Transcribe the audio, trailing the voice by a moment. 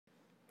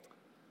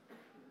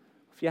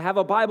If you have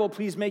a Bible,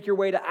 please make your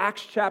way to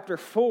Acts chapter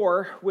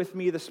 4 with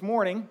me this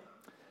morning.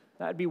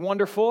 That'd be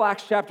wonderful.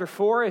 Acts chapter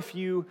 4. If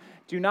you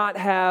do not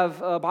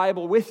have a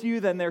Bible with you,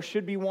 then there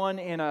should be one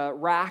in a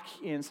rack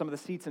in some of the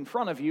seats in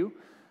front of you.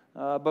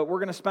 But we're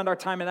going to spend our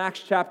time in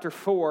Acts chapter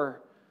 4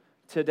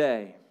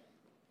 today.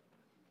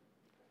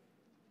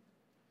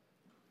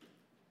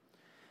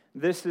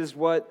 This is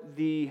what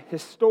the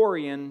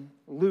historian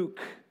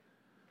Luke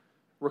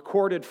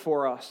recorded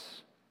for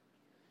us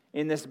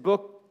in this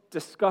book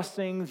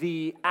discussing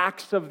the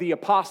Acts of the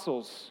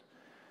Apostles,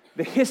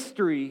 the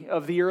history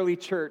of the early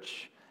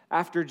church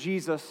after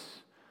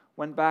Jesus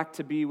went back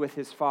to be with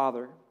his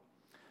Father.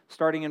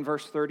 Starting in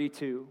verse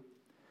 32.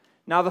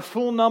 Now the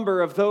full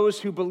number of those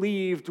who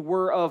believed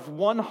were of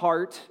one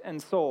heart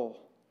and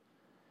soul.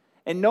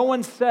 And no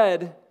one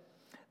said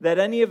that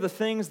any of the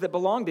things that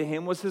belonged to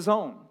him was his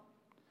own,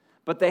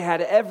 but they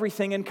had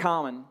everything in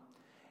common.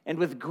 And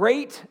with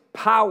great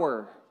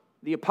power,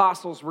 the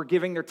apostles were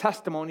giving their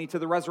testimony to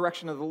the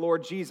resurrection of the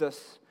Lord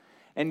Jesus,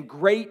 and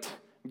great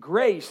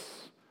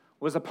grace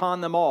was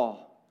upon them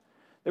all.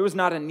 There was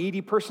not a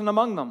needy person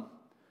among them,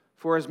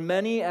 for as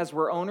many as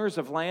were owners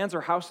of lands or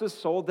houses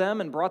sold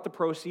them and brought the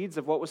proceeds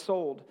of what was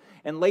sold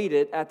and laid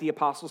it at the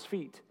apostles'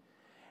 feet.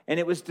 And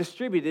it was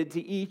distributed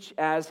to each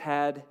as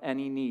had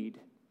any need.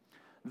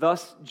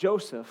 Thus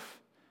Joseph,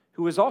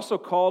 who was also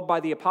called by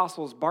the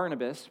apostles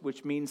Barnabas,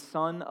 which means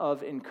son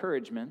of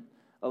encouragement,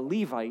 a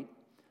Levite,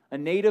 a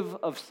native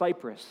of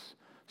Cyprus,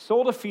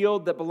 sold a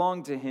field that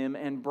belonged to him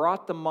and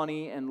brought the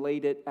money and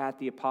laid it at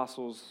the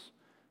apostles'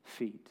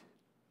 feet.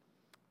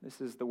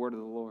 This is the word of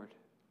the Lord.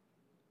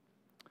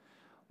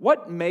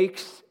 What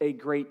makes a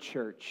great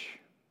church?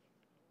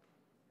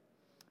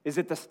 Is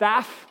it the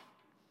staff?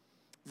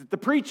 Is it the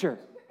preacher?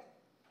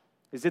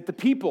 Is it the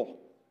people?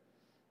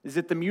 Is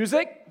it the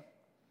music?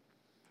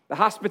 The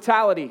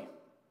hospitality?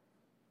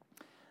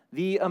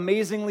 The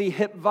amazingly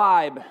hip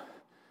vibe?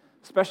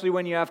 Especially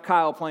when you have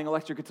Kyle playing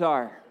electric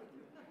guitar.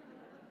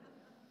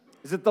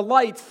 Is it the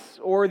lights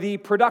or the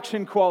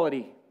production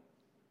quality?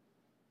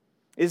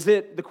 Is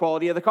it the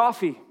quality of the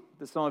coffee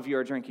that some of you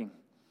are drinking,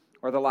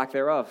 or the lack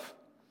thereof?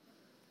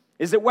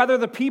 Is it whether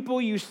the people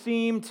you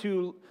seem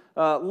to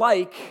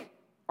like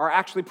are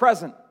actually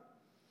present?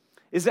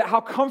 Is it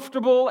how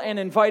comfortable and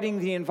inviting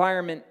the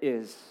environment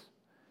is?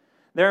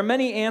 There are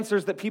many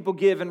answers that people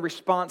give in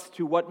response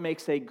to what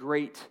makes a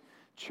great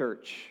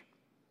church.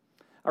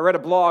 I read a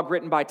blog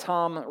written by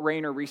Tom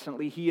Rainer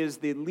recently. He is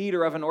the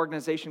leader of an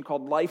organization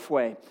called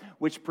Lifeway,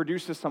 which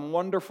produces some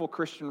wonderful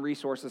Christian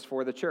resources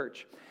for the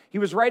church. He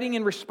was writing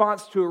in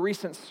response to a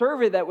recent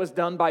survey that was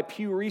done by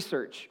Pew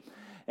Research.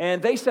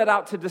 And they set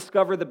out to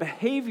discover the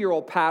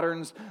behavioral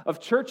patterns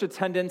of church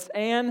attendance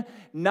and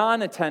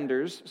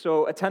non-attenders,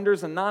 so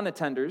attenders and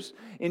non-attenders,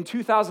 in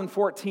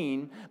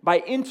 2014 by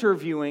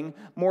interviewing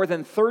more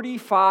than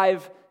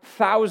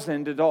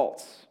 35,000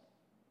 adults.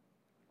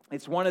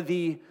 It's one of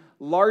the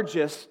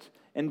largest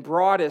and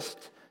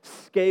broadest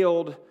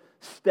scaled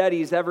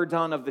studies ever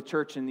done of the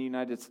church in the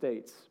United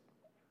States.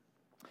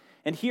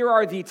 And here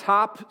are the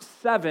top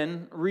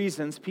 7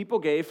 reasons people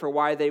gave for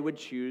why they would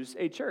choose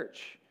a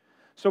church.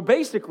 So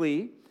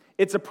basically,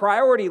 it's a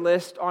priority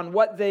list on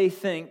what they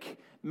think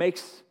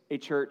makes a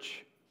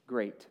church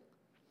great.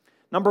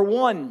 Number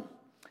 1,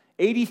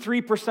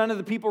 83% of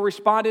the people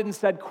responded and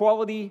said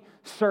quality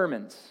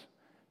sermons.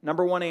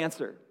 Number 1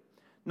 answer.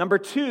 Number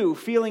 2,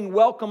 feeling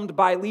welcomed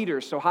by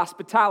leaders, so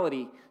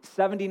hospitality,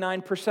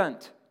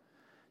 79%.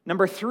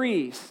 Number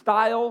 3,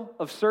 style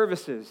of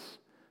services,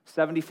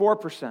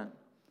 74%.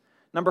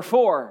 Number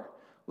 4,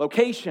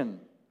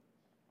 location.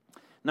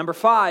 Number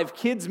 5,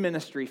 kids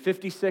ministry,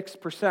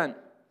 56%.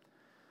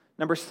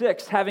 Number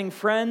 6, having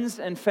friends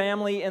and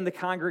family in the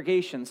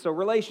congregation, so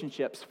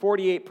relationships,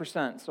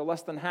 48%. So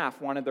less than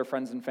half wanted their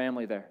friends and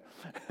family there.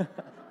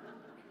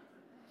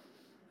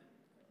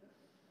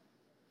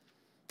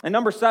 And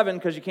number 7,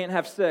 because you can't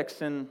have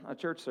 6 in a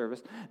church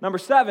service. Number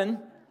 7,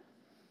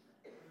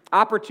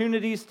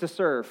 opportunities to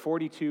serve,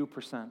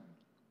 42%.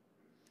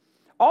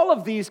 All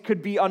of these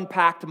could be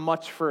unpacked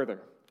much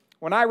further.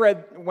 When I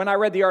read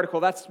the article,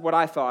 that's what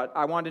I thought.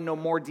 I wanted to know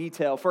more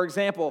detail. For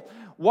example,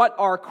 what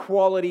are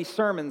quality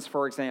sermons,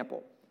 for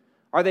example?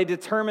 Are they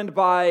determined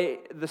by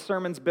the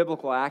sermon's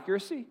biblical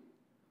accuracy?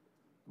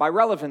 By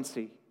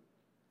relevancy?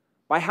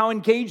 By how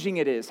engaging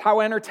it is?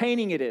 How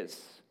entertaining it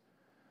is?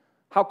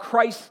 How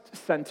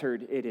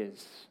Christ-centered it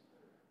is?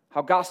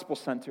 How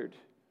gospel-centered?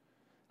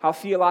 How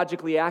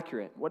theologically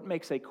accurate? What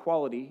makes a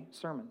quality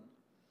sermon?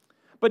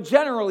 But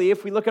generally,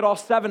 if we look at all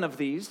 7 of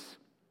these,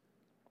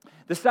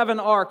 the 7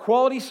 are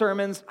quality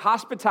sermons,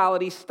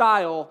 hospitality,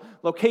 style,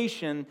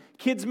 location,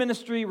 kids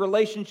ministry,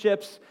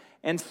 relationships,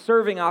 and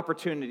serving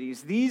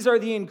opportunities. These are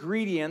the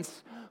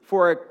ingredients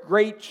for a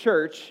great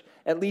church,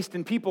 at least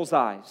in people's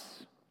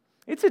eyes.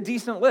 It's a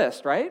decent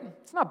list, right?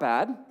 It's not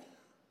bad.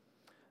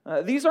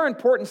 These are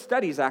important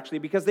studies, actually,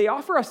 because they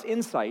offer us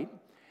insight,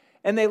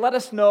 and they let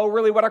us know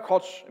really what our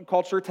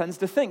culture tends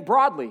to think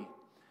broadly.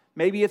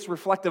 Maybe it's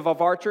reflective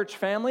of our church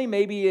family,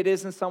 maybe it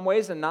is in some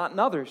ways and not in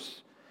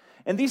others.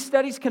 And these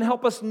studies can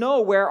help us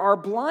know where our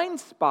blind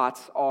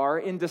spots are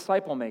in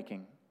disciple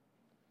making.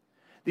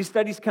 These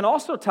studies can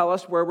also tell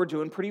us where we're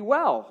doing pretty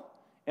well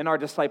in our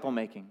disciple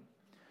making.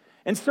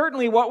 And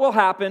certainly what will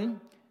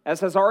happen, as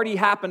has already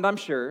happened, I'm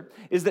sure,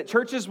 is that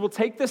churches will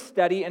take this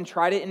study and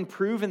try to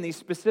improve in these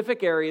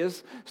specific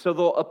areas so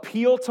they'll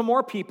appeal to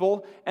more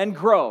people and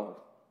grow.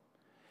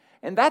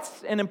 And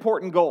that's an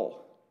important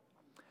goal.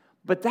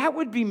 But that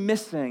would be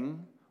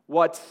missing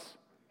what's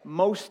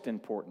most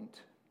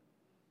important.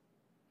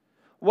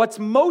 What's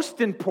most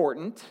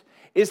important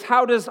is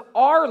how does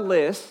our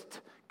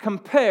list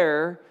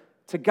compare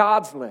to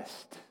God's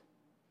list?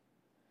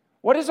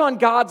 What is on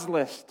God's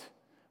list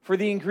for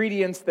the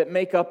ingredients that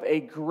make up a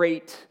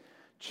great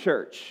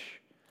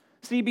church?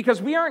 See,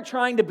 because we aren't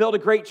trying to build a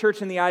great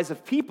church in the eyes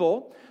of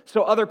people,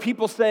 so other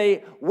people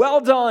say,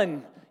 "Well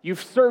done,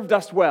 you've served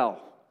us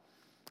well."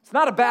 It's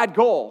not a bad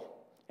goal,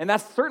 and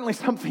that's certainly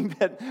something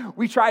that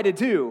we try to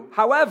do.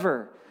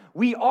 However,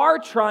 we are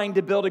trying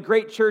to build a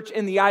great church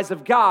in the eyes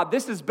of God.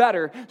 This is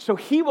better, so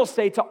He will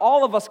say to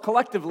all of us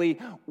collectively,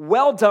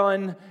 "Well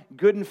done,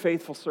 good and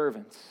faithful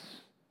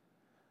servants."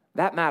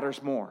 That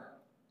matters more.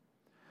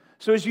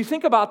 So as you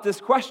think about this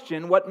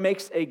question, what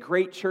makes a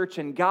great church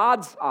in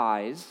God's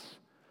eyes,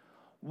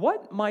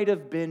 what might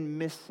have been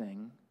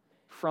missing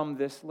from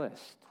this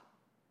list?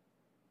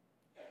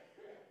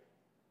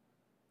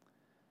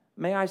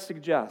 May I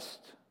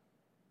suggest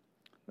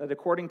that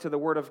according to the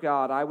Word of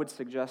God, I would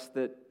suggest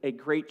that a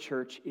great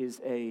church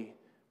is a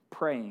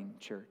praying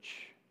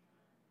church,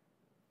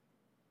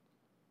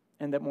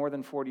 and that more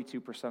than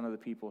 42% of the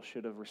people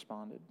should have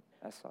responded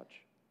as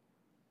such.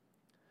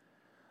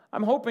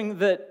 I'm hoping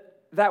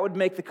that would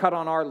make the cut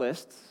on our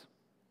lists.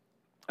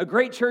 A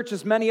great church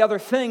is many other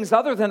things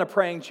other than a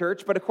praying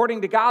church, but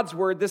according to God's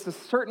Word, this is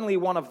certainly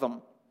one of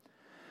them.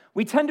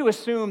 We tend to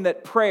assume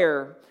that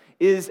prayer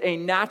is a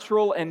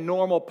natural and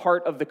normal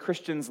part of the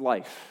Christian's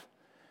life.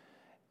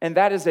 And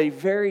that is a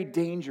very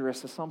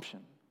dangerous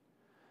assumption.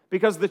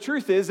 Because the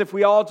truth is, if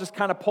we all just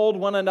kind of polled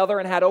one another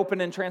and had open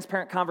and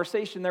transparent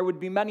conversation, there would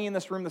be many in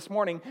this room this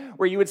morning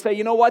where you would say,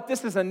 "You know what,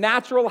 this is a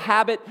natural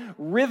habit,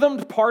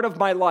 rhythmed part of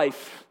my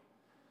life."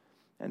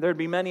 And there'd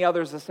be many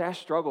others that say, "I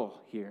struggle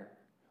here.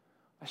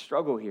 I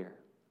struggle here."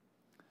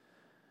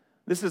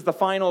 This is the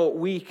final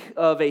week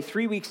of a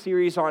 3-week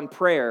series on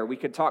prayer. We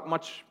could talk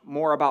much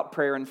more about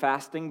prayer and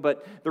fasting,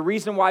 but the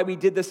reason why we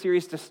did this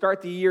series to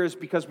start the year is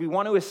because we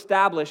want to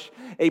establish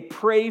a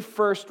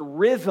pray-first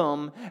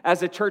rhythm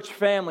as a church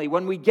family.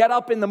 When we get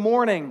up in the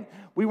morning,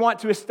 we want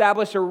to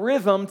establish a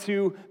rhythm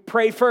to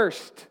pray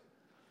first.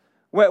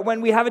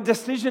 When we have a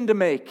decision to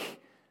make,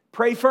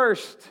 pray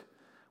first.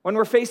 When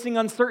we're facing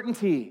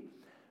uncertainty,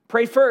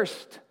 pray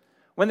first.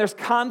 When there's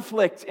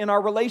conflict in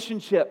our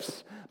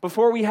relationships,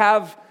 before we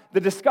have the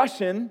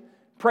discussion,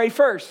 pray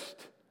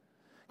first.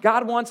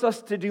 God wants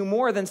us to do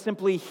more than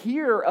simply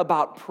hear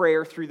about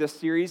prayer through this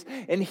series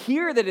and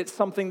hear that it's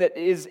something that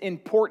is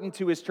important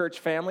to His church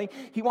family.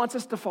 He wants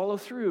us to follow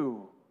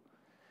through.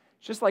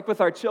 Just like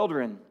with our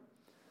children,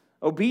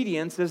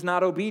 obedience is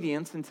not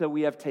obedience until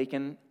we have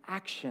taken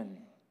action.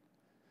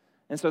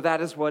 And so that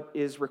is what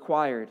is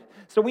required.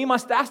 So we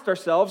must ask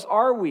ourselves,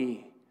 are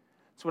we?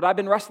 That's what I've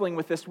been wrestling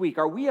with this week.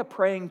 Are we a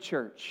praying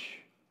church?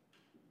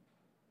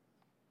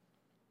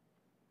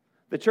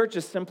 The church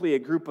is simply a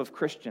group of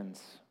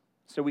Christians.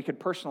 So we could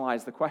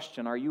personalize the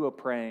question, are you a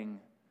praying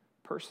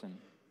person?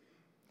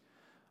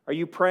 Are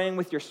you praying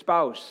with your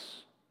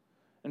spouse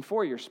and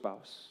for your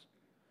spouse?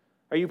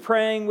 Are you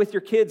praying with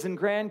your kids and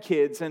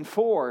grandkids and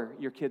for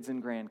your kids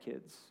and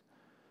grandkids?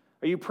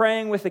 Are you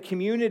praying with a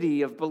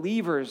community of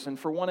believers and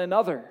for one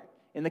another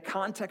in the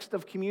context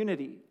of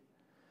community?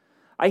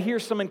 I hear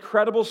some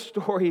incredible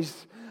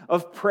stories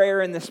of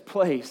prayer in this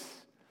place.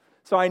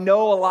 So I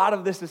know a lot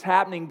of this is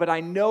happening, but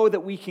I know that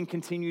we can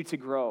continue to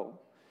grow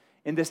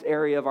in this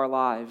area of our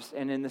lives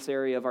and in this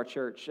area of our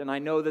church. And I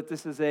know that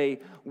this is a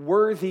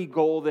worthy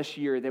goal this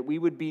year, that we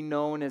would be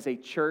known as a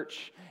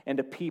church and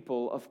a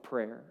people of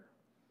prayer.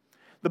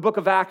 The book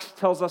of Acts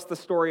tells us the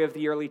story of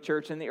the early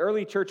church, and the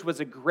early church was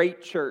a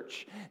great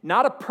church.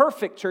 Not a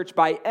perfect church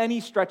by any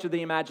stretch of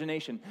the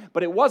imagination,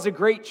 but it was a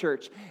great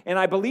church. And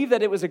I believe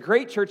that it was a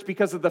great church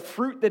because of the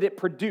fruit that it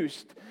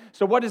produced.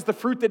 So what is the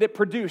fruit that it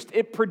produced?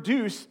 It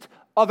produced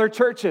other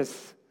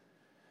churches.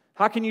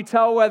 How can you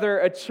tell whether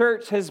a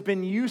church has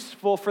been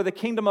useful for the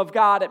kingdom of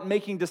God at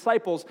making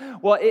disciples?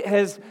 Well, it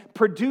has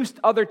produced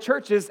other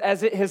churches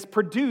as it has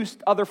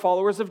produced other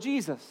followers of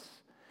Jesus.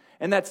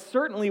 And that's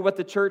certainly what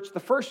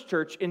the first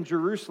church in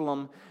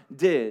Jerusalem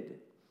did.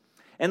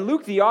 And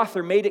Luke, the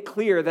author, made it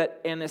clear that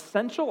an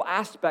essential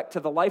aspect to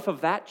the life of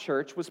that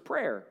church was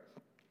prayer.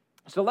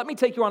 So let me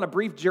take you on a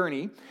brief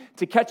journey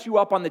to catch you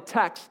up on the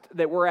text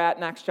that we're at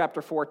in Acts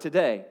chapter 4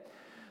 today.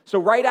 So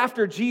right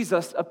after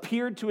Jesus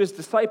appeared to his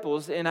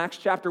disciples in Acts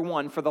chapter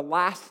 1 for the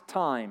last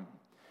time,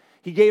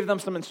 he gave them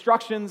some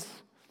instructions,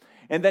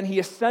 and then he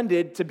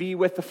ascended to be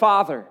with the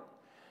Father.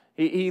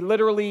 He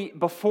literally,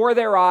 before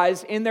their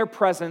eyes, in their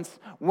presence,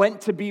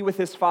 went to be with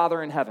his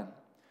Father in heaven.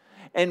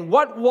 And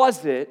what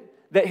was it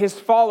that his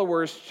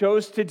followers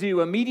chose to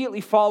do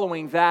immediately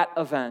following that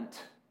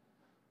event?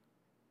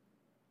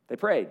 They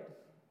prayed.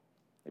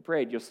 They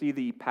prayed. You'll see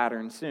the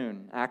pattern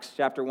soon. Acts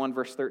chapter 1,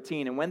 verse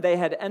 13. And when they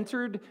had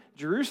entered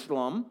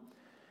Jerusalem,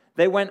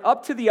 they went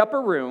up to the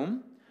upper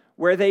room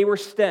where they were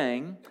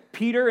staying,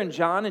 Peter and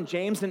John and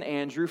James and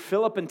Andrew,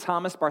 Philip and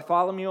Thomas,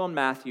 Bartholomew and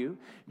Matthew,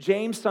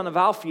 James son of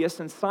Alphaeus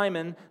and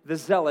Simon the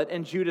Zealot,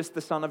 and Judas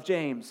the son of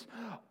James.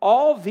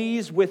 All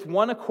these with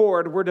one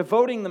accord were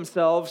devoting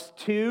themselves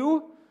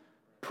to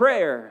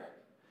prayer,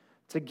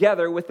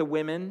 together with the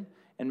women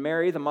and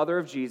Mary, the mother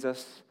of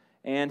Jesus,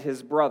 and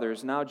his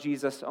brothers. Now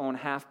Jesus' own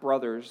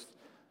half-brothers,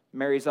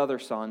 Mary's other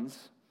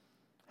sons,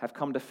 have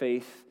come to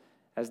faith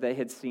as they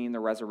had seen the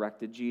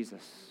resurrected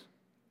Jesus.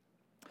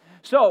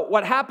 So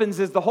what happens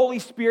is the Holy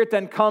Spirit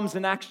then comes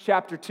in Acts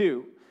chapter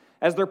 2.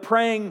 As they're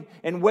praying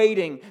and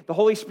waiting, the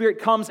Holy Spirit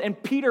comes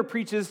and Peter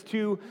preaches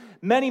to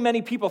many,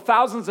 many people,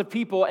 thousands of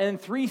people, and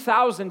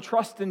 3,000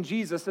 trust in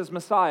Jesus as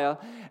Messiah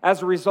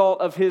as a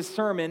result of his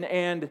sermon,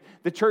 and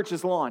the church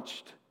is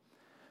launched.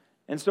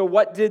 And so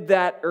what did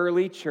that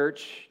early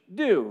church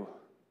do?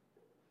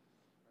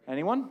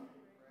 Anyone?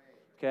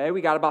 Okay,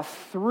 we got about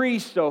 3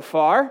 so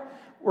far.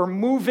 We're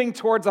moving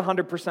towards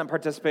 100%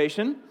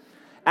 participation.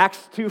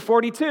 Acts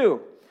 2:42.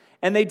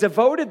 And they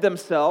devoted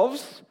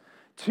themselves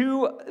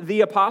to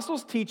the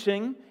apostles'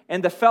 teaching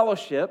and the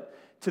fellowship,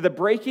 to the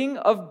breaking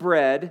of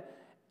bread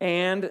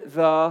and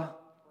the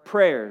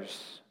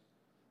prayers.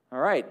 All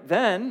right,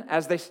 then,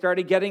 as they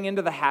started getting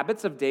into the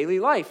habits of daily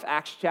life,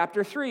 Acts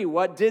chapter 3,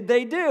 what did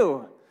they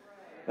do?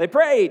 They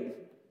prayed.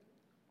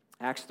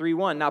 Acts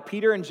 3:1. Now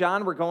Peter and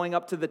John were going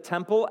up to the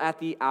temple at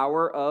the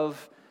hour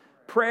of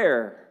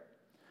prayer.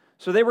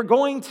 So they were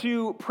going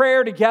to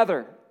prayer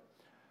together.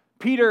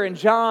 Peter and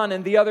John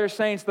and the other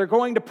saints, they're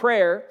going to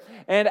prayer,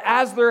 and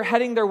as they're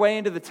heading their way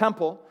into the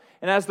temple,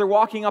 and as they're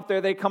walking up there,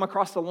 they come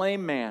across a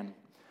lame man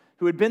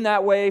who had been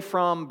that way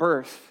from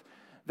birth.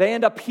 They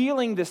end up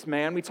healing this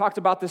man. We talked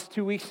about this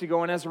 2 weeks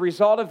ago, and as a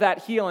result of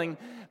that healing,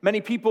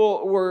 many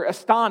people were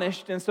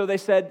astonished, and so they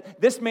said,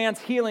 this man's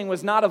healing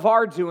was not of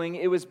our doing,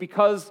 it was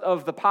because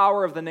of the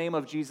power of the name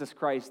of Jesus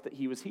Christ that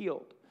he was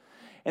healed.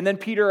 And then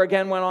Peter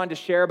again went on to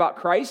share about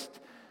Christ.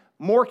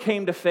 More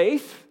came to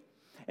faith.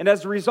 And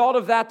as a result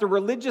of that, the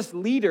religious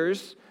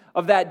leaders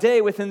of that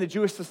day within the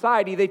Jewish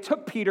society, they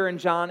took Peter and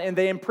John and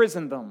they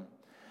imprisoned them.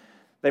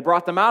 They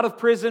brought them out of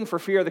prison for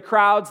fear of the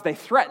crowds. They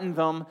threatened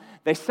them.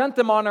 They sent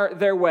them on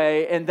their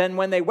way. And then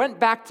when they went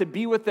back to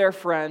be with their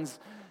friends,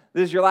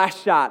 this is your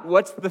last shot.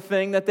 What's the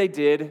thing that they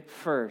did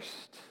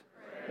first?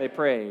 They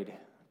prayed.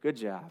 Good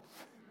job.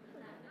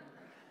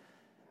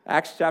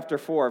 Acts chapter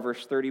 4,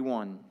 verse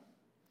 31.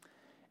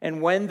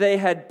 And when they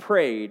had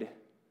prayed,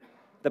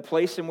 the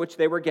place in which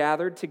they were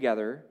gathered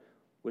together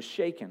was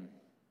shaken.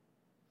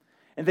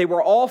 And they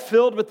were all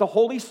filled with the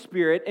Holy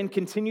Spirit and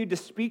continued to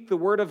speak the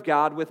word of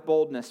God with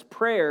boldness.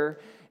 Prayer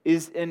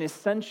is an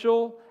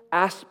essential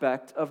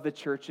aspect of the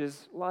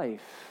church's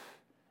life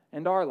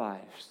and our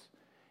lives.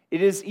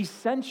 It is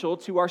essential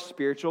to our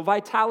spiritual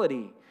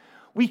vitality.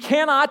 We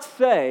cannot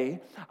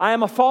say, I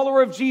am a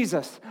follower of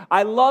Jesus,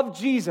 I love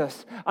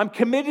Jesus, I'm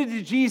committed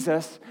to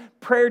Jesus.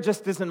 Prayer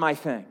just isn't my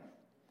thing.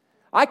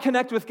 I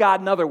connect with God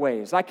in other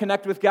ways. I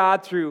connect with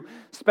God through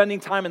spending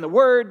time in the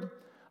Word.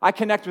 I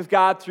connect with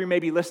God through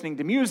maybe listening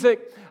to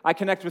music. I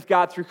connect with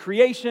God through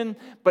creation.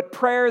 But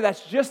prayer,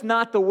 that's just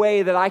not the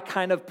way that I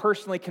kind of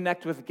personally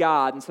connect with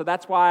God. And so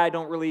that's why I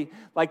don't really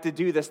like to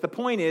do this. The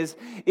point is,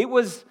 it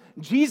was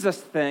Jesus'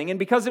 thing. And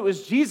because it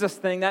was Jesus'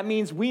 thing, that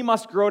means we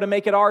must grow to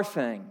make it our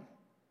thing.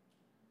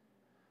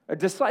 A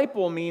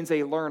disciple means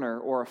a learner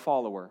or a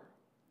follower.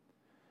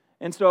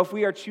 And so if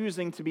we are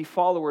choosing to be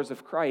followers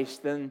of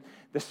Christ, then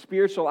the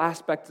spiritual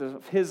aspects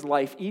of his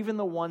life, even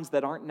the ones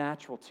that aren't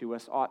natural to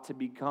us, ought to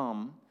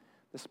become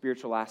the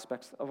spiritual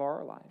aspects of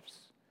our lives.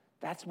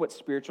 That's what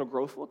spiritual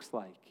growth looks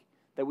like,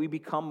 that we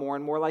become more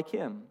and more like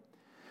him.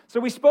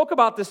 So we spoke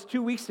about this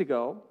 2 weeks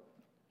ago,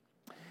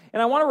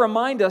 and I want to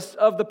remind us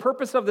of the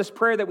purpose of this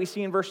prayer that we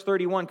see in verse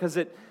 31, because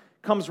it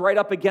comes right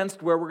up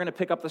against where we're going to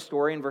pick up the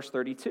story in verse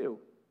 32.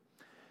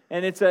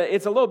 And it's a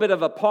little bit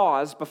of a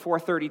pause before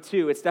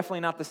 32. It's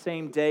definitely not the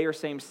same day or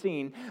same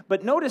scene.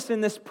 But notice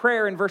in this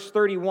prayer in verse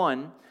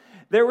 31,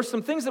 there were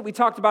some things that we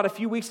talked about a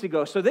few weeks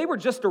ago. So they were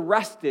just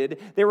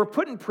arrested. They were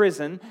put in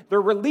prison. They're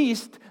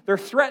released. They're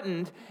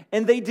threatened.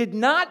 And they did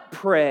not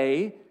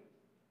pray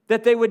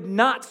that they would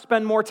not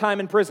spend more time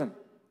in prison.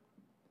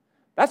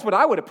 That's what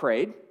I would have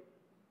prayed.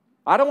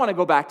 I don't want to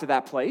go back to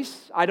that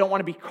place. I don't want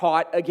to be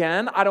caught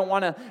again. I don't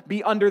want to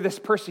be under this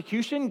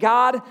persecution.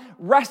 God,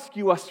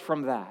 rescue us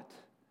from that.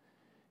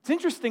 It's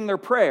interesting, their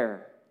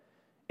prayer,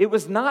 it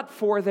was not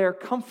for their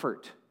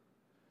comfort.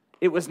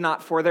 It was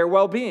not for their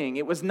well-being.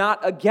 It was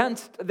not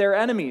against their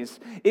enemies.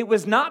 It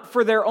was not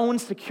for their own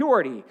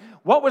security.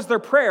 What was their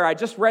prayer? I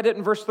just read it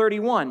in verse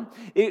 31.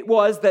 It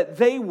was that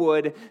they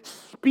would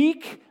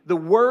speak the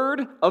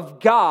word of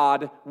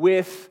God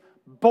with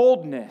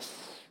boldness,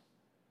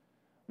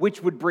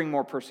 which would bring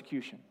more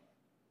persecution.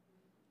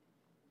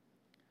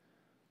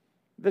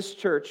 This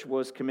church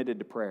was committed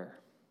to prayer.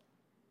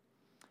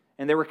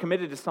 And they were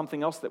committed to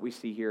something else that we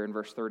see here in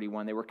verse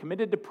 31. They were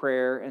committed to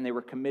prayer, and they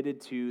were committed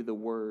to the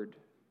word.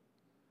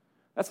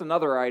 That's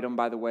another item,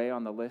 by the way,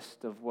 on the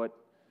list of what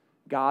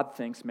God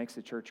thinks makes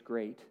a church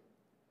great.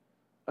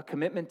 A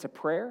commitment to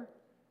prayer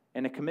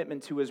and a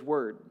commitment to his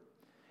word.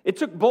 It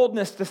took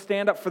boldness to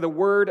stand up for the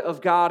word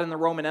of God in the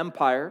Roman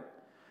Empire.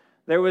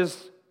 There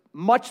was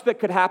much that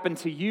could happen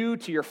to you,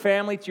 to your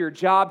family, to your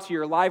job, to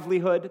your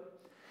livelihood.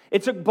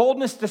 It took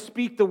boldness to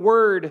speak the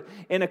word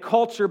in a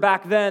culture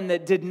back then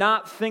that did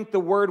not think the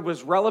word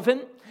was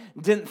relevant,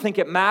 didn't think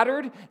it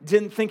mattered,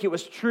 didn't think it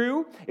was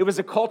true. It was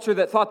a culture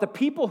that thought the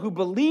people who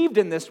believed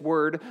in this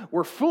word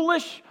were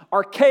foolish,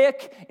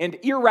 archaic, and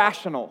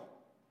irrational.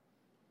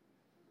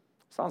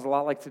 Sounds a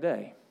lot like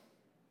today.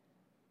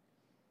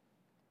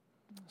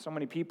 So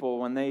many people,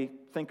 when they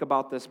think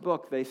about this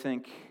book, they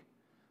think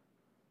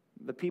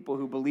the people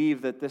who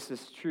believe that this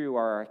is true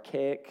are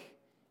archaic,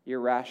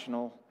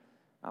 irrational,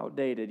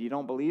 outdated. You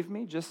don't believe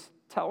me? Just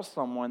tell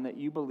someone that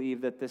you believe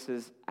that this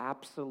is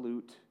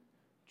absolute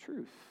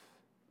truth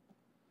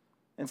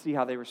and see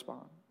how they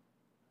respond.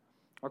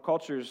 Our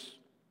culture's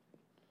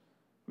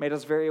made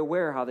us very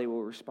aware how they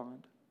will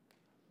respond.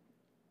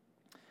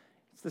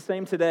 It's the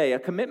same today. A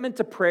commitment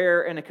to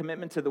prayer and a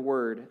commitment to the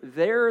word. These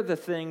are the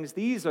things,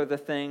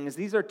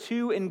 these are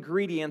two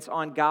ingredients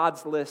on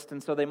God's list,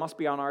 and so they must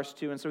be on ours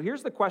too. And so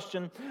here's the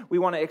question we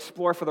want to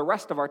explore for the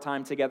rest of our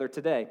time together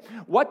today.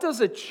 What does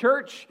a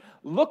church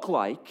look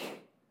like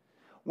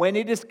when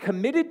it is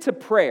committed to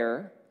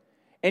prayer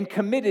and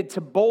committed to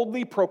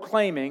boldly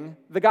proclaiming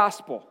the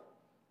gospel?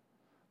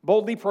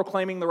 Boldly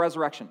proclaiming the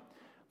resurrection.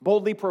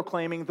 Boldly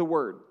proclaiming the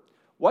word.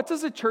 What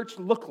does a church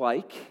look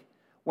like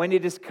when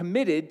it is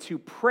committed to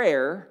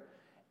prayer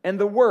and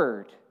the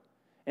word?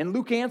 And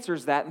Luke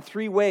answers that in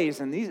three ways,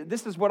 and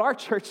this is what our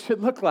church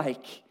should look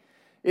like.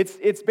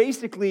 It's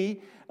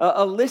basically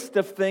a list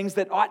of things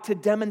that ought to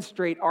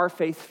demonstrate our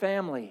faith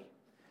family.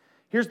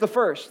 Here's the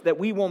first, that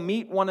we will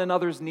meet one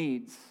another's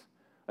needs.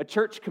 A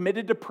church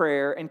committed to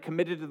prayer and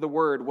committed to the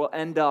word will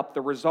end up,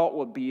 the result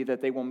will be that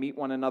they will meet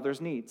one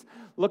another's needs.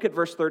 Look at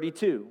verse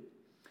 32.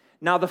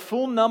 Now the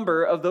full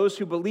number of those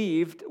who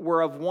believed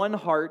were of one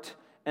heart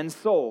and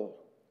soul.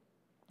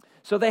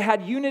 So they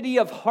had unity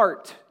of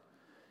heart.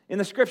 In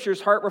the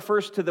scriptures, heart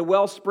refers to the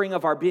wellspring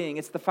of our being.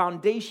 It's the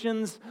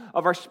foundations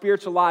of our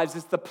spiritual lives.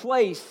 It's the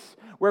place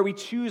where we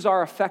choose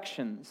our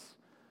affections.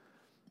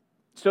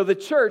 So the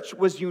church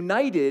was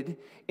united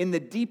in the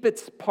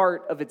deepest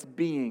part of its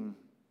being.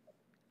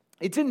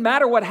 It didn't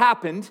matter what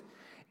happened.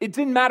 It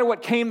didn't matter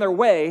what came their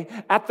way.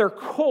 At their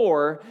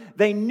core,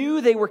 they knew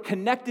they were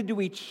connected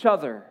to each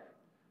other.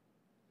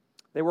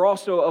 They were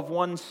also of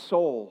one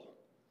soul.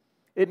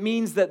 It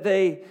means that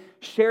they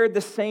shared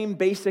the same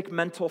basic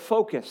mental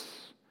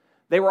focus.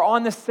 They were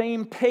on the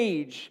same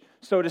page,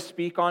 so to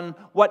speak, on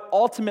what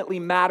ultimately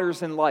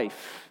matters in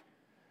life.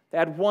 They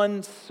had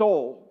one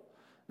soul.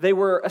 They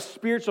were a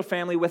spiritual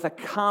family with a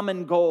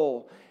common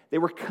goal. They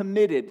were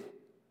committed.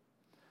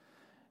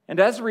 And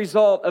as a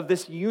result of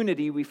this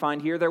unity we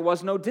find here, there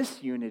was no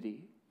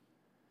disunity.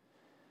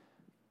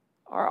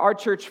 Our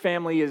church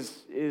family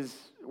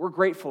we're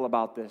grateful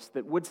about this,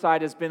 that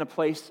Woodside has been a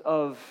place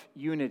of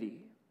unity.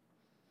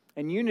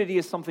 And unity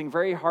is something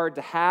very hard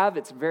to have,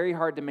 it's very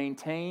hard to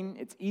maintain,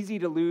 it's easy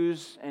to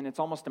lose, and it's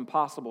almost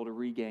impossible to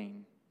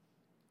regain.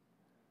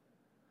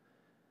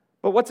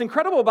 But what's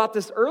incredible about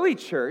this early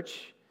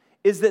church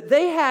is that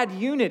they had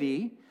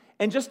unity,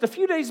 and just a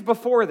few days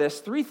before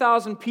this,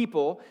 3,000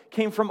 people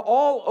came from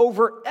all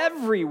over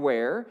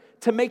everywhere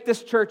to make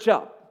this church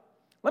up.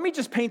 Let me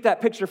just paint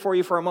that picture for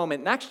you for a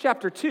moment. In Acts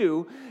chapter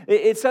 2,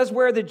 it says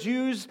where the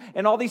Jews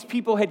and all these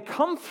people had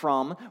come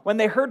from when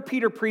they heard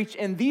Peter preach,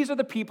 and these are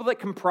the people that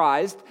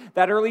comprised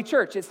that early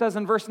church. It says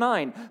in verse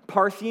 9,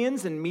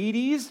 Parthians and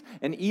Medes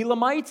and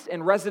Elamites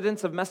and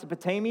residents of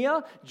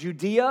Mesopotamia,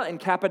 Judea and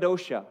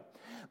Cappadocia,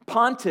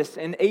 Pontus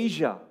and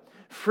Asia,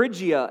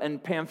 Phrygia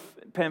and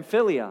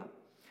Pamphylia,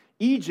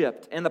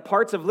 Egypt and the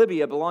parts of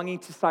Libya belonging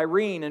to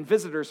Cyrene and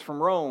visitors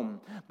from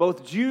Rome,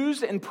 both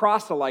Jews and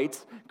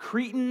proselytes,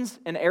 Cretans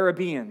and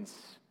Arabians.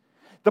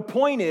 The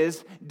point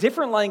is,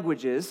 different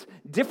languages,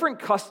 different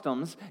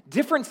customs,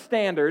 different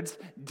standards,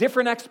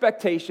 different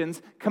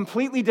expectations,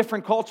 completely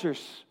different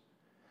cultures.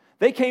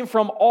 They came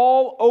from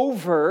all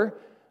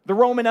over the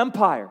Roman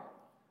Empire.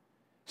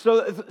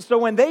 So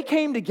when they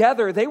came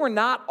together, they were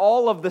not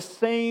all of the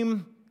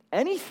same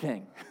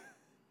anything.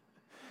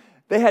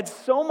 They had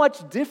so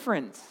much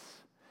difference.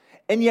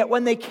 And yet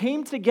when they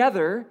came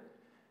together,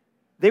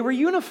 they were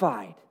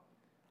unified.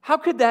 How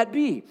could that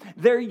be?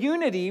 Their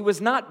unity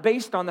was not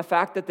based on the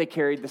fact that they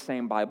carried the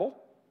same Bible,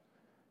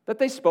 that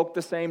they spoke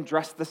the same,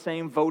 dressed the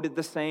same, voted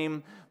the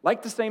same,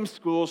 liked the same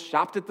schools,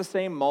 shopped at the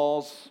same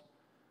malls,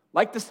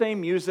 liked the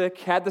same music,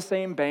 had the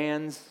same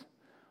bands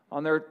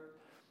on their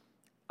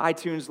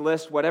iTunes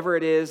list, whatever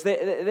it is.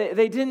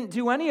 They didn't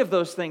do any of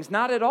those things,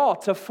 not at all.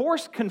 To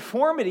force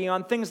conformity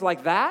on things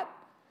like that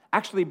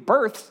actually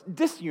births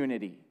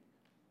disunity.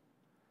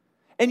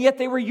 And yet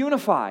they were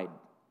unified.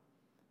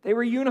 They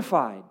were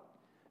unified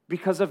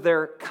because of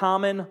their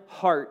common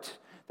heart,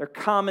 their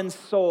common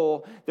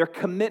soul, their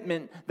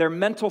commitment, their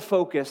mental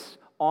focus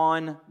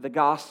on the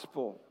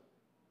gospel.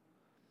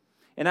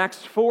 In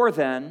Acts 4,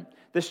 then,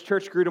 this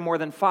church grew to more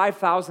than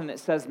 5,000, it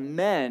says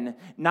men,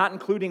 not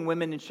including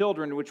women and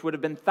children, which would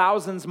have been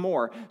thousands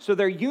more. So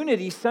their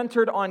unity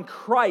centered on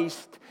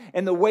Christ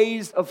and the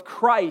ways of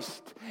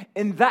Christ,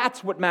 and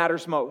that's what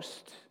matters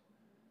most.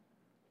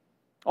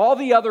 All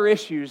the other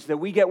issues that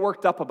we get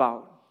worked up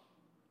about,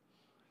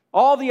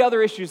 all the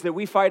other issues that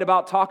we fight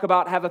about, talk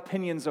about, have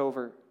opinions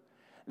over,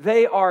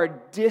 they are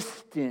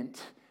distant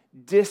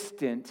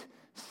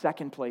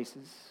second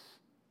places.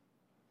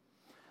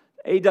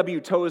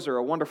 A.W. Tozer,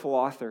 a wonderful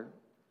author,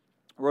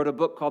 wrote a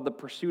book called The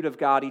Pursuit of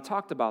God. He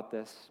talked about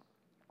this.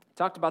 He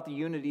talked about the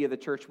unity of the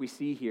church we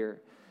see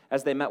here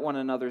as they met one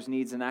another's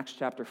needs in Acts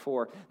chapter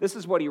 4. This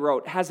is what he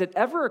wrote. Has it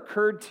ever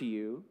occurred to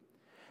you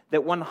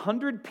that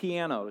 100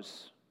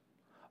 pianos,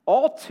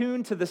 all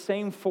tuned to the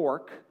same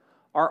fork,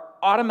 are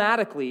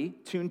automatically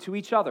tuned to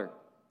each other?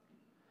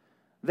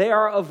 They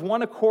are of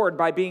one accord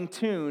by being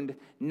tuned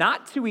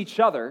not to each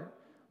other,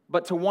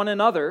 but to one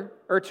another,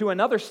 or to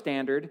another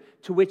standard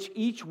to which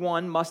each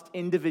one must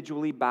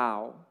individually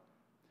bow.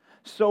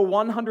 So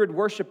 100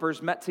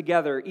 worshipers met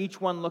together,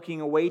 each one looking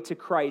away to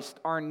Christ,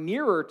 are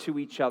nearer to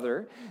each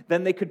other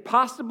than they could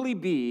possibly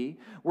be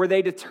were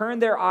they to turn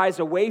their eyes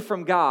away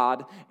from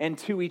God and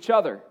to each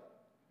other.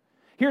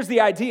 Here's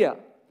the idea.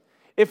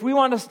 If we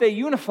want to stay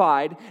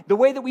unified, the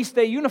way that we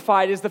stay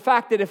unified is the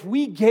fact that if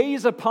we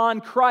gaze upon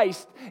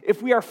Christ,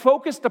 if we are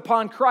focused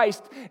upon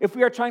Christ, if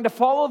we are trying to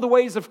follow the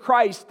ways of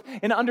Christ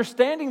and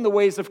understanding the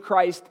ways of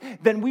Christ,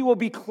 then we will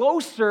be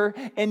closer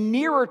and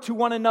nearer to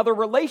one another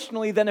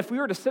relationally than if we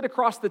were to sit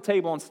across the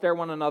table and stare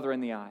one another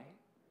in the eye.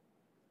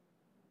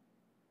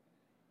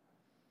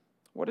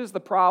 What is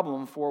the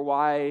problem for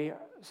why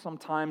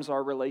sometimes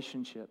our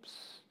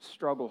relationships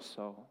struggle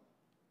so?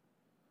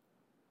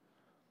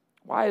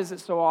 Why is it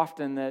so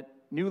often that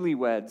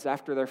newlyweds,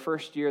 after their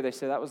first year, they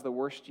say, that was the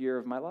worst year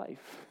of my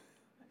life?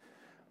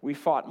 We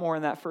fought more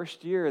in that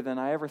first year than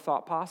I ever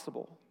thought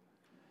possible.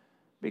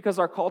 Because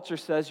our culture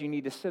says you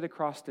need to sit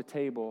across the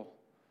table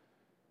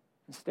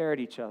and stare at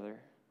each other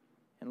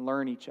and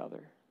learn each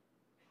other.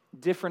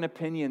 Different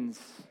opinions,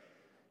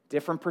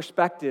 different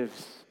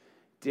perspectives,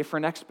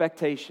 different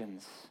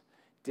expectations,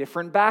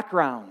 different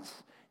backgrounds,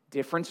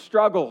 different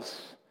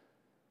struggles,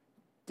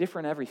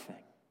 different everything.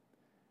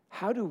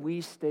 How do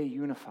we stay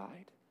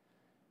unified?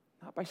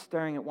 Not by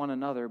staring at one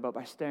another, but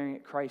by staring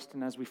at Christ.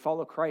 And as we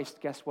follow Christ,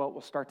 guess what?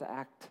 We'll start to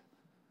act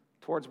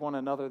towards one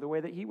another the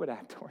way that He would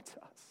act towards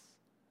us.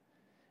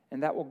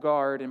 And that will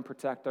guard and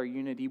protect our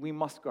unity. We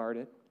must guard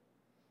it.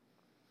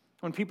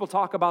 When people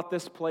talk about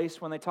this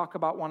place, when they talk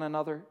about one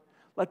another,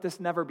 let this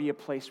never be a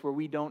place where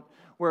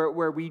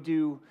we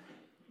do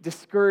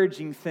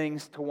discouraging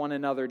things to one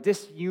another,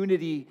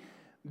 disunity,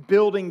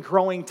 building,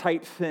 growing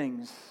type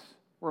things.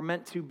 We're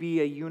meant to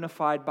be a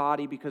unified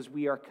body because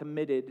we are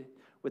committed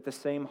with the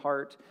same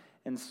heart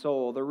and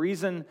soul. The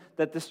reason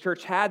that this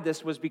church had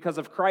this was because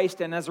of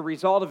Christ, and as a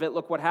result of it,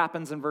 look what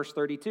happens in verse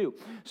 32.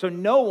 So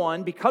no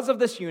one, because of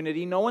this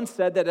unity, no one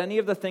said that any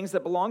of the things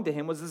that belonged to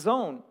him was his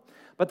own.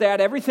 But they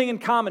had everything in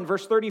common.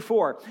 Verse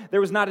 34,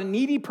 there was not a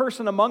needy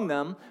person among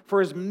them,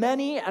 for as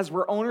many as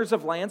were owners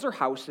of lands or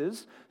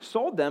houses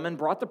sold them and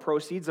brought the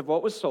proceeds of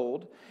what was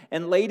sold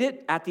and laid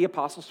it at the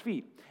apostles'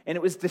 feet. And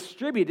it was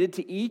distributed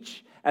to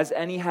each as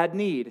any had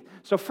need.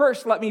 So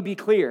first, let me be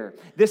clear.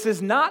 This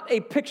is not a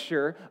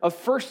picture of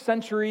first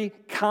century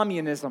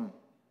communism.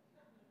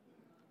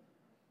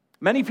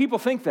 Many people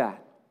think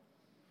that.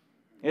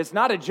 It's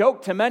not a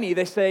joke to many.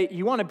 They say,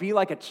 you want to be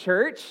like a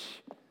church?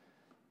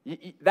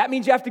 That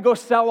means you have to go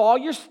sell all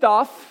your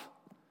stuff,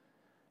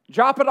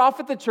 drop it off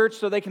at the church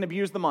so they can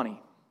abuse the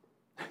money.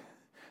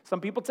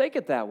 Some people take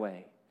it that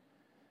way.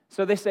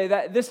 So they say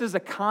that this is a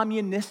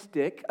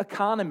communistic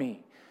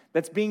economy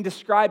that's being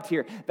described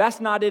here. That's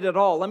not it at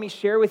all. Let me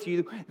share with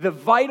you the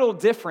vital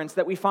difference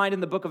that we find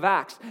in the book of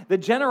Acts. The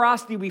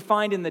generosity we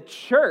find in the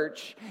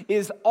church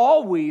is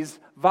always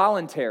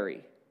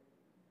voluntary.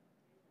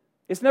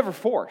 It's never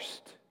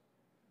forced.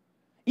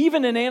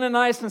 Even in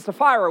Ananias and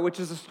Sapphira, which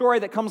is a story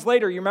that comes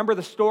later. You remember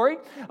the story?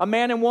 A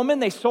man and woman,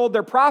 they sold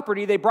their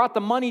property. They brought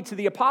the money to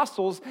the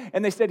apostles,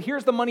 and they said,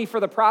 here's the money for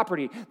the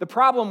property. The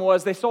problem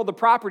was they sold the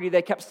property.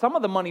 They kept some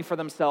of the money for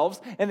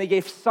themselves, and they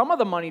gave some of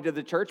the money to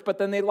the church, but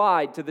then they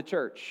lied to the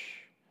church.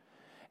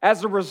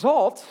 As a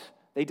result,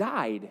 they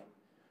died.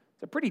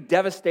 It's a pretty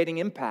devastating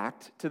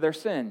impact to their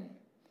sin.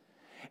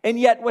 And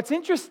yet, what's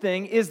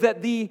interesting is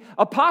that the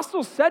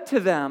apostles said to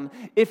them,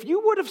 if you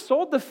would have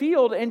sold the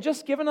field and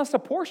just given us a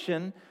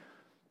portion,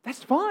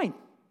 that's fine.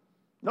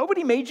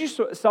 Nobody made you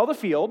sell the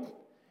field,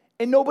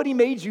 and nobody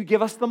made you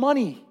give us the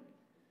money.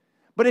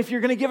 But if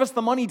you're going to give us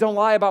the money, don't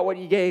lie about what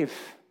you gave.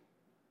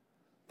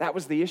 That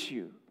was the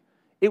issue.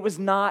 It was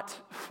not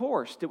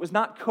forced. It was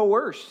not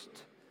coerced.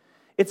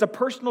 It's a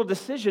personal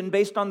decision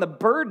based on the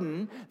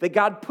burden that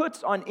God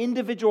puts on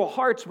individual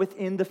hearts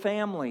within the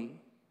family.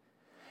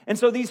 And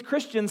so these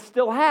Christians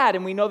still had,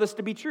 and we know this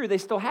to be true, they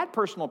still had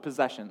personal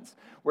possessions.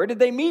 Where did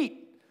they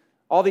meet?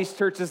 All these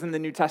churches in the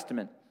New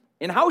Testament.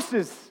 in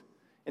houses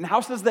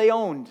they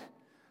owned.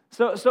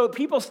 So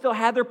people still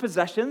had their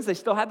possessions, they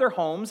still had their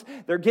homes,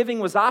 their giving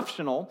was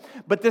optional,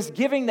 but this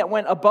giving that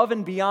went above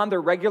and beyond their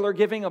regular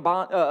giving,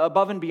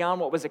 above and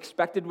beyond what was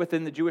expected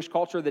within the Jewish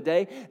culture of the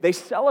day, they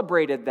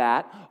celebrated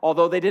that,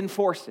 although they didn't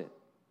force it.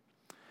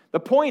 The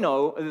point,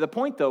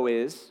 though,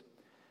 is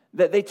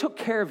that they took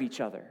care of each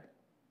other.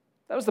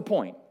 That was the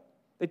point.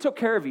 They took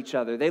care of each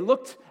other. They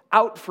looked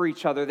out for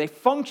each other. They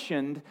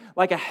functioned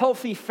like a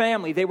healthy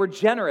family. They were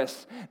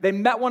generous. They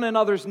met one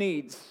another's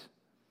needs.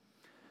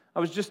 I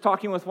was just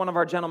talking with one of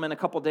our gentlemen a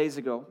couple days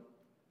ago.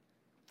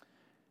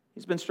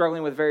 He's been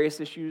struggling with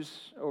various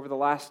issues over the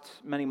last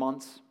many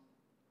months.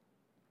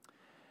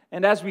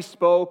 And as we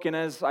spoke and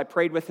as I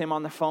prayed with him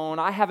on the phone,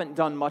 I haven't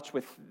done much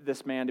with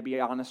this man, to be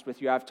honest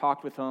with you. I've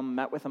talked with him,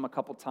 met with him a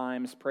couple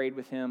times, prayed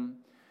with him.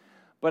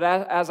 But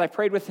as I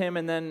prayed with him,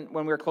 and then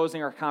when we were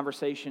closing our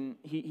conversation,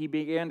 he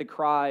began to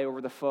cry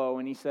over the phone,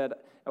 and he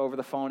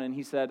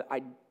said,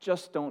 I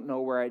just don't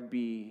know where I'd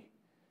be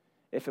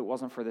if it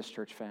wasn't for this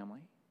church family.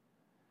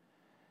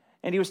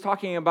 And he was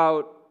talking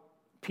about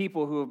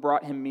people who have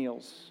brought him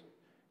meals.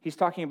 He's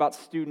talking about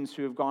students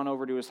who have gone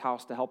over to his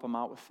house to help him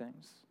out with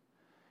things.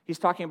 He's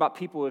talking about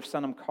people who have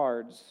sent him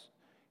cards.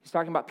 He's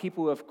talking about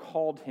people who have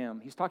called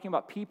him. He's talking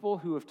about people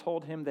who have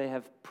told him they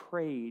have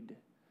prayed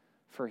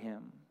for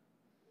him.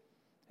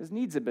 His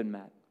needs have been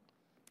met.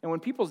 And when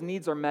people's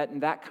needs are met in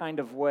that kind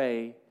of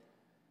way,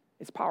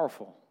 it's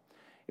powerful.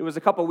 It was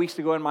a couple weeks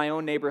ago in my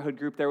own neighborhood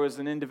group, there was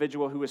an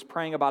individual who was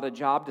praying about a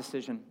job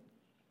decision.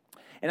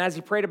 And as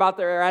he prayed about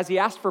as he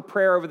asked for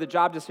prayer over the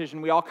job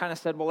decision, we all kind of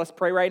said, well, let's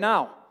pray right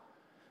now.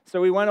 So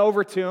we went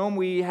over to him.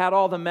 We had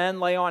all the men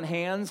lay on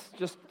hands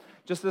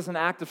just as an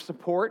act of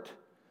support.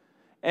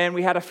 And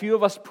we had a few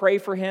of us pray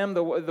for him.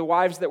 The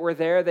wives that were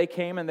there, they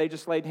came and they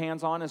just laid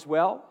hands on as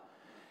well.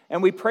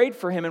 And we prayed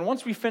for him. And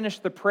once we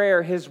finished the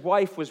prayer, his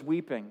wife was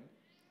weeping.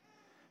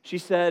 She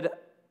said,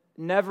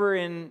 never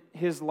in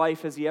his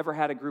life has he ever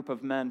had a group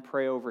of men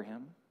pray over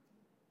him.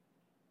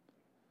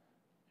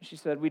 She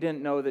said, we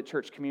didn't know that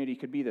church community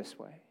could be this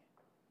way.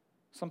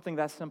 Something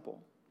that simple.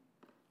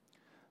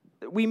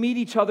 We meet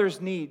each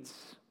other's needs.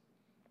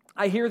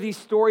 I hear these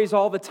stories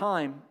all the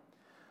time.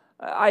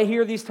 I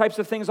hear these types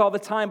of things all the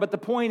time, but the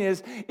point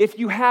is, if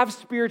you have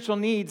spiritual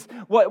needs,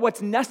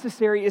 what's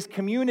necessary is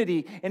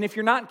community. And if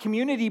you're not in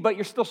community, but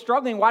you're still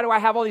struggling, why do I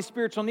have all these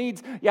spiritual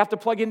needs? You have to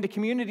plug into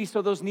community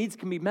so those needs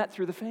can be met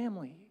through the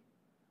family.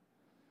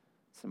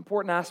 It's an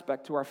important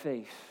aspect to our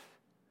faith.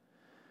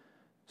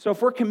 So if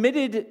we're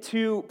committed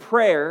to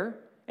prayer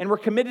and we're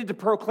committed to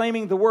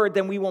proclaiming the word,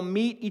 then we will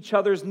meet each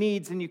other's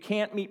needs, and you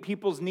can't meet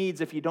people's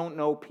needs if you don't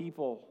know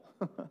people.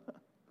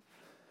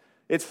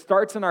 It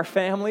starts in our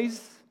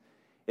families.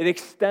 It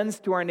extends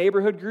to our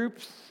neighborhood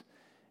groups.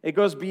 It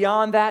goes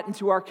beyond that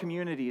into our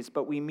communities,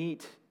 but we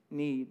meet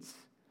needs.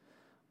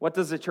 What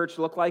does the church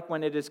look like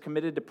when it is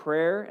committed to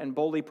prayer and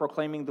boldly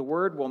proclaiming the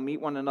word? We'll meet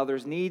one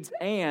another's needs,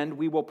 and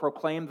we will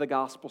proclaim the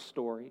gospel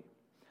story.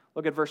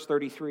 Look at verse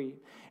 33.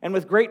 And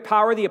with great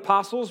power the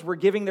apostles were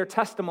giving their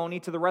testimony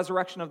to the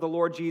resurrection of the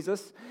Lord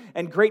Jesus,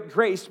 and great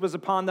grace was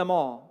upon them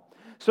all.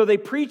 So they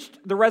preached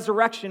the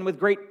resurrection with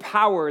great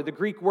power. The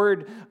Greek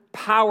word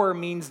power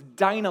means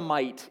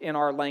dynamite in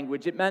our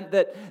language. It meant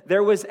that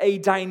there was a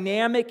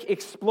dynamic,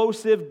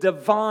 explosive,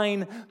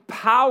 divine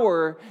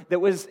power that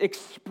was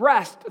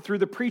expressed through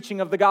the preaching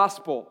of the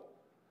gospel.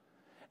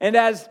 And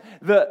as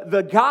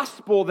the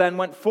gospel then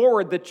went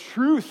forward, the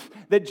truth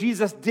that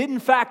Jesus did in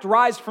fact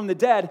rise from the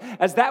dead,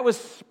 as that was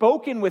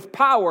spoken with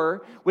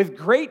power, with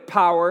great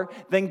power,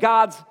 then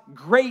God's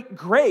great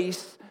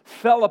grace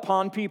fell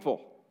upon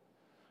people.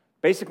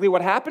 Basically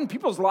what happened,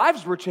 people's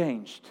lives were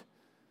changed.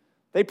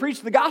 They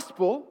preached the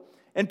gospel,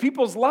 and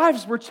people's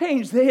lives were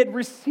changed. They had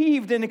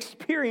received and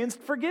experienced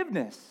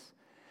forgiveness.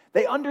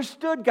 They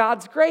understood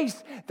God's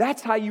grace.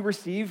 That's how you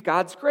receive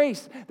God's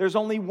grace. There's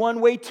only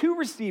one way to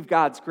receive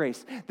God's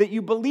grace, that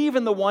you believe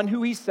in the one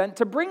who he sent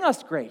to bring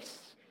us grace.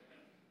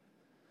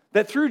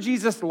 That through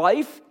Jesus'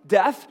 life,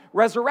 death,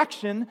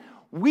 resurrection,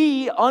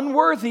 we,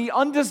 unworthy,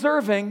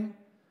 undeserving,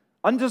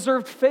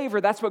 undeserved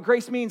favor, that's what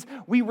grace means.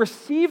 We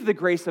receive the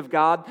grace of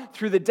God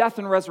through the death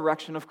and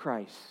resurrection of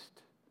Christ.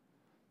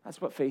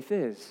 That's what faith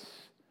is.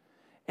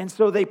 And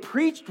so they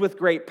preached with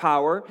great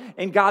power,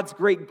 and God's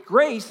great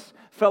grace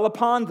fell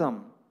upon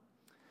them.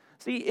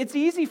 See, it's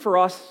easy for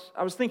us,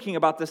 I was thinking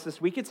about this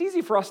week, it's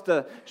easy for us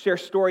to share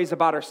stories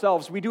about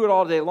ourselves. We do it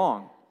all day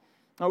long.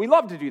 Now, we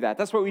love to do that.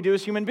 That's what we do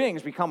as human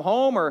beings. We come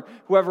home, or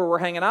whoever we're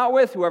hanging out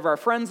with, whoever our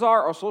friends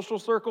are, our social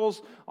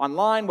circles,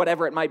 online,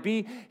 whatever it might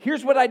be.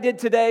 Here's what I did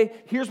today.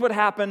 Here's what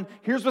happened.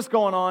 Here's what's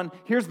going on.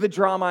 Here's the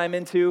drama I'm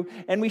into.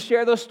 And we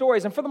share those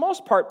stories. And for the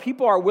most part,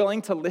 people are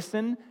willing to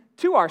listen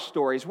to our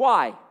stories.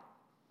 Why?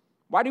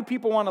 Why do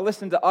people want to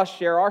listen to us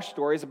share our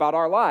stories about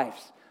our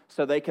lives?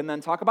 So they can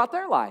then talk about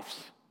their lives,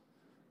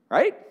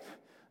 right?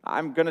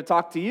 I'm going to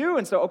talk to you,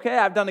 and so, okay,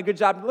 I've done a good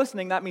job of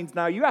listening. That means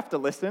now you have to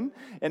listen,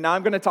 and now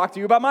I'm going to talk to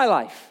you about my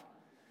life.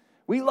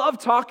 We love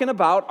talking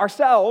about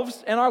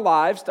ourselves and our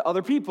lives to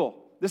other people.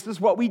 This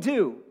is what we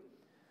do.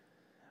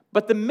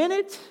 But the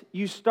minute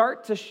you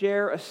start to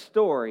share a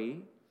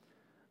story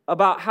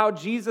about how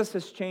Jesus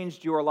has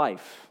changed your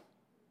life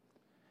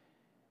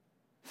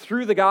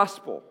through the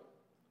gospel,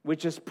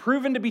 which is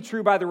proven to be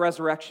true by the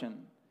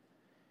resurrection,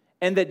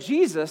 and that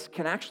Jesus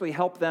can actually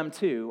help them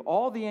too,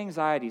 all the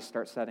anxieties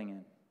start setting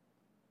in.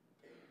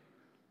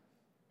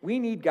 We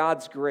need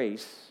God's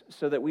grace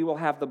so that we will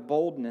have the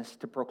boldness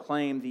to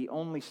proclaim the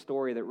only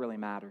story that really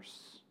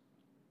matters.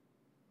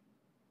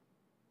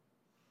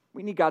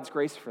 We need God's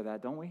grace for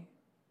that, don't we?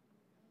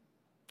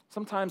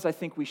 Sometimes I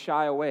think we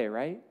shy away,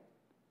 right?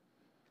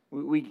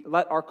 We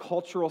let our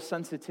cultural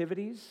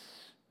sensitivities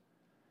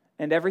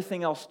and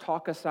everything else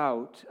talk us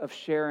out of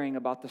sharing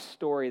about the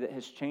story that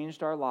has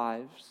changed our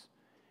lives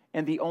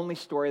and the only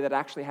story that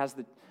actually has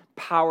the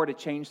power to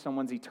change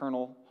someone's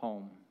eternal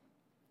home.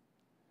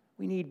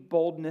 We need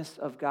boldness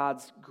of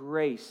God's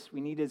grace. We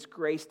need His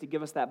grace to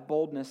give us that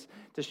boldness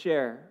to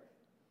share.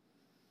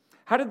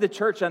 How did the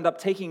church end up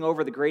taking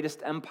over the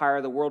greatest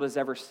empire the world has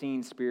ever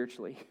seen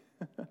spiritually?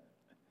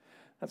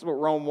 That's what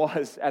Rome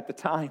was at the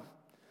time.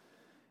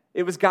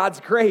 It was God's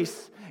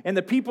grace, and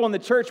the people in the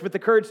church with the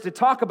courage to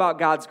talk about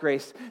God's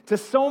grace. To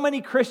so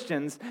many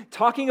Christians,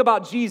 talking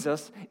about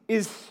Jesus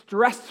is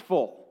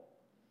stressful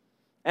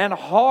and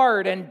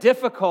hard and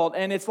difficult,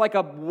 and it's like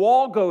a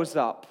wall goes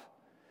up.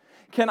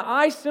 Can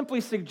I simply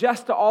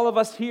suggest to all of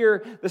us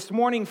here this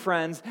morning,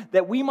 friends,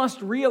 that we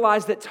must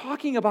realize that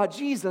talking about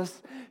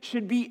Jesus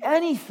should be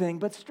anything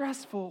but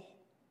stressful?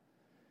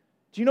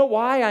 Do you know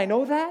why I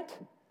know that?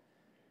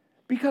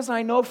 Because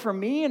I know for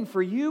me and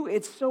for you,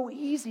 it's so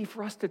easy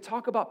for us to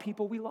talk about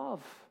people we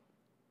love.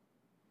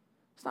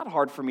 It's not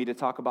hard for me to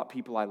talk about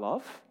people I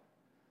love.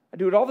 I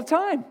do it all the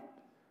time.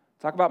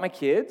 Talk about my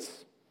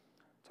kids.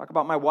 Talk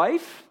about my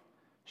wife.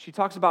 She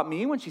talks about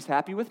me when she's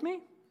happy with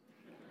me.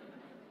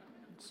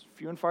 It's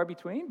few and far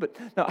between, but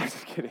no, I'm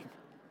just kidding.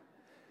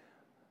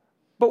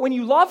 But when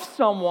you love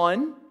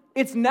someone,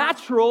 it's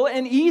natural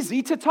and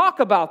easy to talk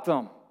about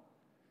them.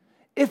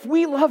 If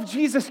we love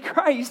Jesus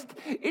Christ,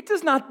 it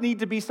does not need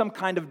to be some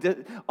kind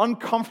of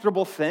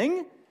uncomfortable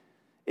thing.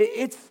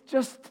 It's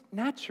just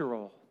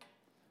natural.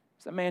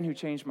 It's a man who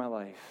changed my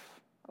life.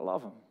 I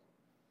love him.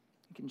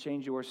 He can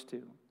change yours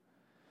too.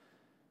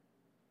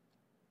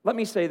 Let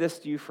me say this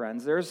to you,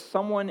 friends. There's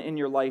someone in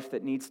your life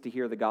that needs to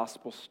hear the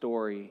gospel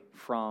story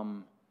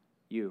from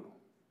you.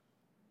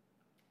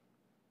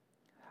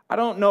 I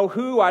don't know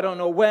who, I don't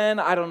know when,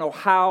 I don't know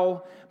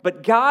how,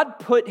 but God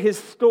put His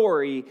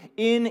story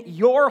in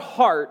your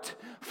heart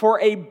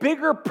for a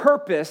bigger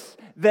purpose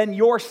than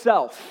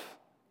yourself.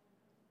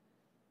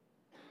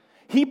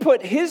 He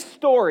put His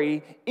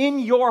story in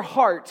your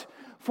heart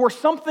for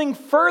something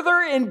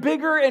further and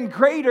bigger and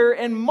greater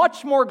and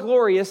much more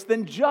glorious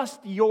than just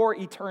your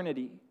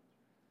eternity.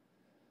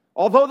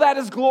 Although that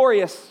is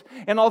glorious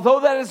and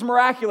although that is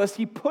miraculous,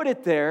 He put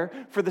it there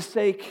for the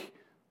sake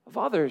of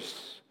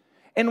others.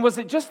 And was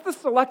it just the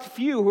select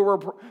few who were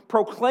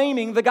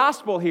proclaiming the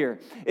gospel here?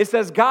 It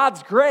says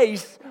God's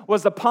grace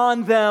was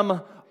upon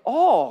them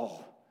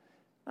all.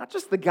 Not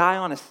just the guy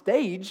on a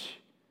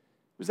stage.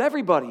 It was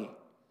everybody.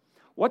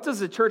 What does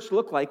the church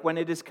look like when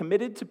it is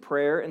committed to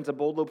prayer and to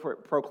boldly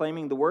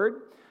proclaiming the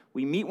word?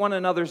 We meet one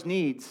another's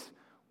needs.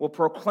 We'll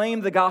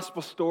proclaim the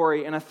gospel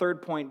story. And a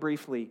third point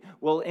briefly,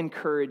 we'll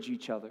encourage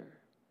each other.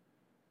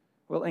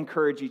 We'll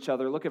encourage each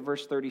other. Look at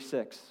verse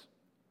 36.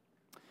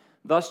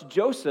 Thus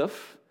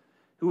Joseph,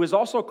 who was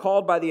also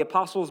called by the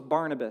apostles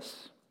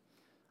Barnabas.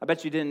 I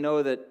bet you didn't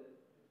know that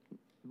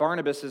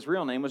Barnabas'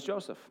 real name was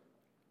Joseph,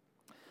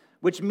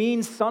 which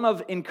means son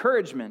of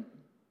encouragement.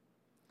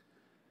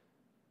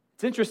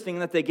 It's interesting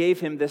that they gave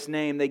him this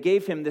name. They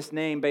gave him this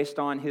name based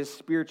on his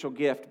spiritual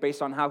gift,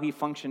 based on how he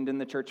functioned in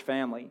the church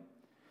family.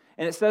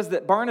 And it says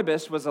that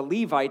Barnabas was a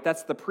Levite,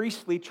 that's the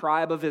priestly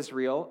tribe of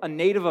Israel, a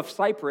native of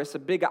Cyprus, a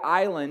big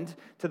island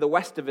to the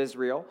west of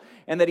Israel,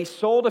 and that he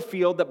sold a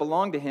field that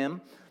belonged to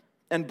him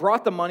and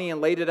brought the money and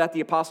laid it at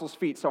the apostles'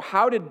 feet. So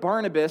how did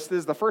Barnabas, this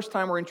is the first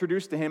time we're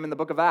introduced to him in the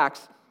book of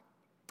Acts,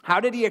 how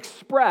did he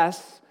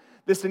express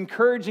this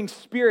encouraging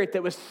spirit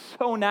that was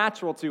so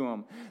natural to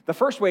him? The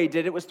first way he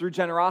did it was through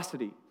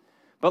generosity.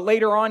 But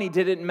later on, he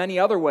did it in many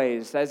other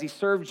ways, as he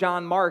served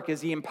John Mark, as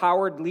he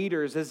empowered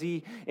leaders, as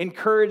he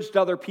encouraged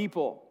other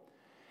people.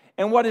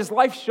 And what his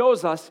life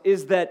shows us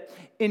is that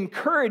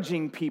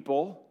encouraging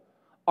people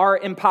are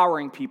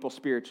empowering people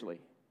spiritually.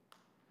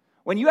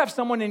 When you have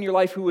someone in your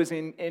life who is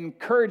an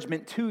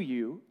encouragement to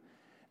you,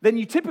 then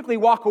you typically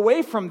walk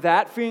away from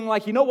that feeling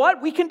like, you know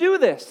what, we can do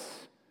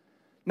this.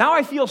 Now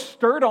I feel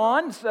stirred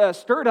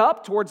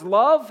up towards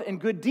love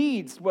and good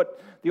deeds,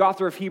 what the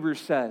author of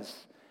Hebrews says.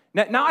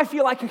 Now I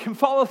feel like I can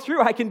follow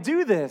through, I can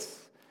do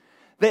this.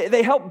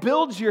 They help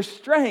build your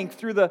strength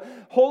through the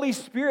Holy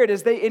Spirit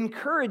as they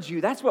encourage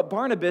you. That's what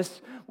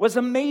Barnabas was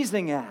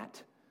amazing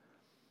at.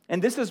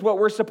 And this is what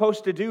we're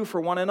supposed to do for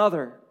one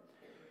another.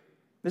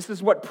 This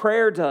is what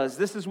prayer does.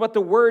 This is what the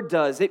Word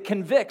does. It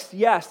convicts,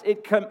 yes.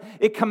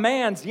 It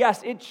commands,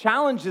 yes. It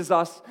challenges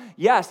us,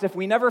 yes. If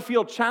we never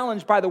feel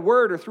challenged by the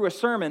Word or through a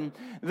sermon,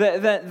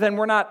 then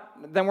we're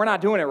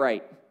not doing it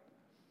right.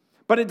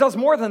 But it does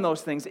more than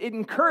those things. It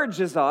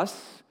encourages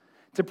us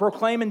to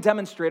proclaim and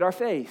demonstrate our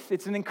faith.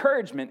 It's an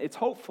encouragement. It's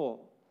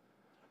hopeful.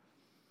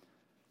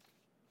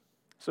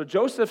 So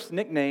Joseph's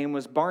nickname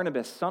was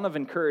Barnabas, son of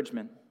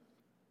encouragement.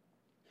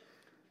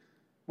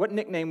 What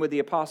nickname would the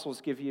apostles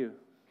give you?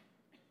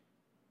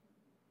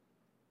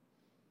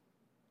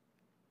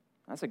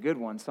 That's a good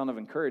one, son of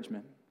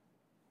encouragement.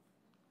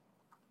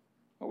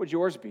 What would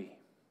yours be?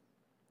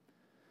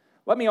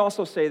 Let me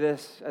also say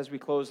this as we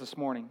close this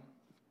morning.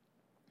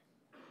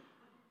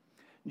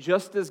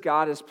 Just as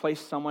God has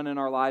placed someone in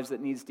our lives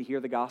that needs to hear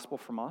the gospel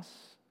from us,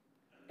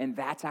 and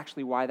that's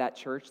actually why that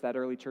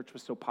early church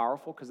was so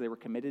powerful, because they were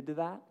committed to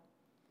that.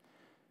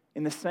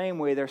 In the same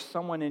way, there's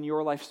someone in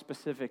your life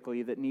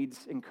specifically that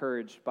needs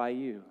encouraged by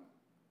you.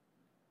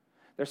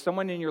 There's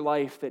someone in your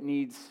life that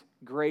needs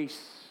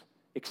grace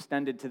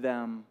extended to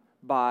them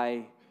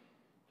by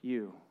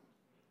you.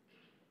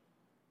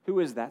 Who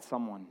is that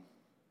someone?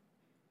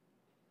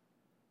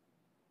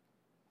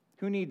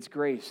 Who needs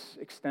grace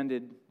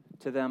extended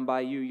to them by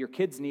you? Your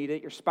kids need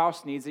it, your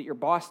spouse needs it, your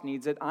boss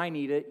needs it, I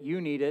need it,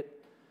 you need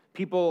it.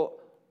 People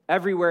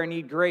everywhere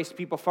need grace.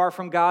 People far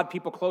from God,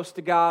 people close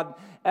to God.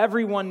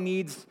 Everyone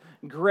needs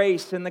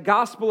grace. And the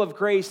gospel of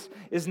grace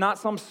is not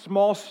some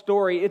small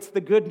story. It's the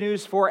good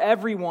news for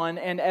everyone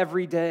and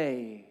every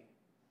day.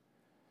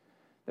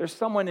 There's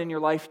someone in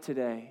your life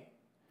today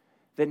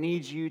that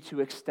needs you to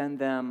extend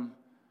them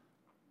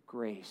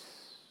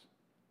grace,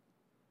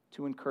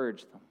 to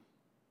encourage them.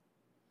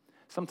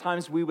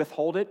 Sometimes we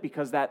withhold it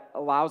because that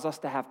allows us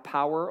to have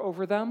power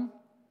over them.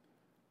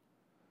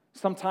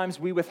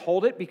 Sometimes we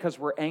withhold it because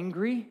we're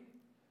angry,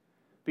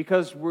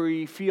 because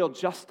we feel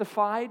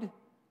justified.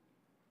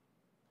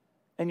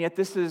 And yet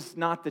this is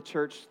not the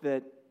church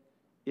that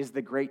is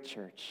the great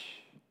church.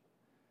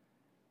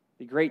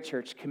 The great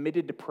church,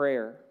 committed to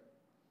prayer,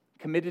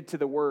 committed to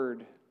the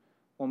word,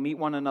 will meet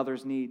one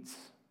another's needs,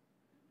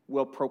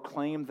 will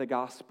proclaim the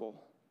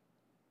gospel,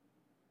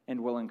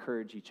 and will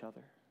encourage each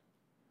other.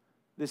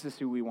 This is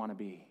who we want to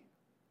be.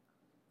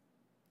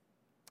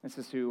 This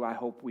is who I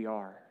hope we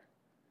are.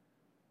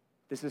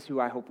 This is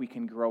who I hope we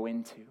can grow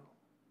into.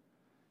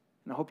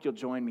 And I hope you'll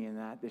join me in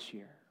that this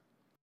year.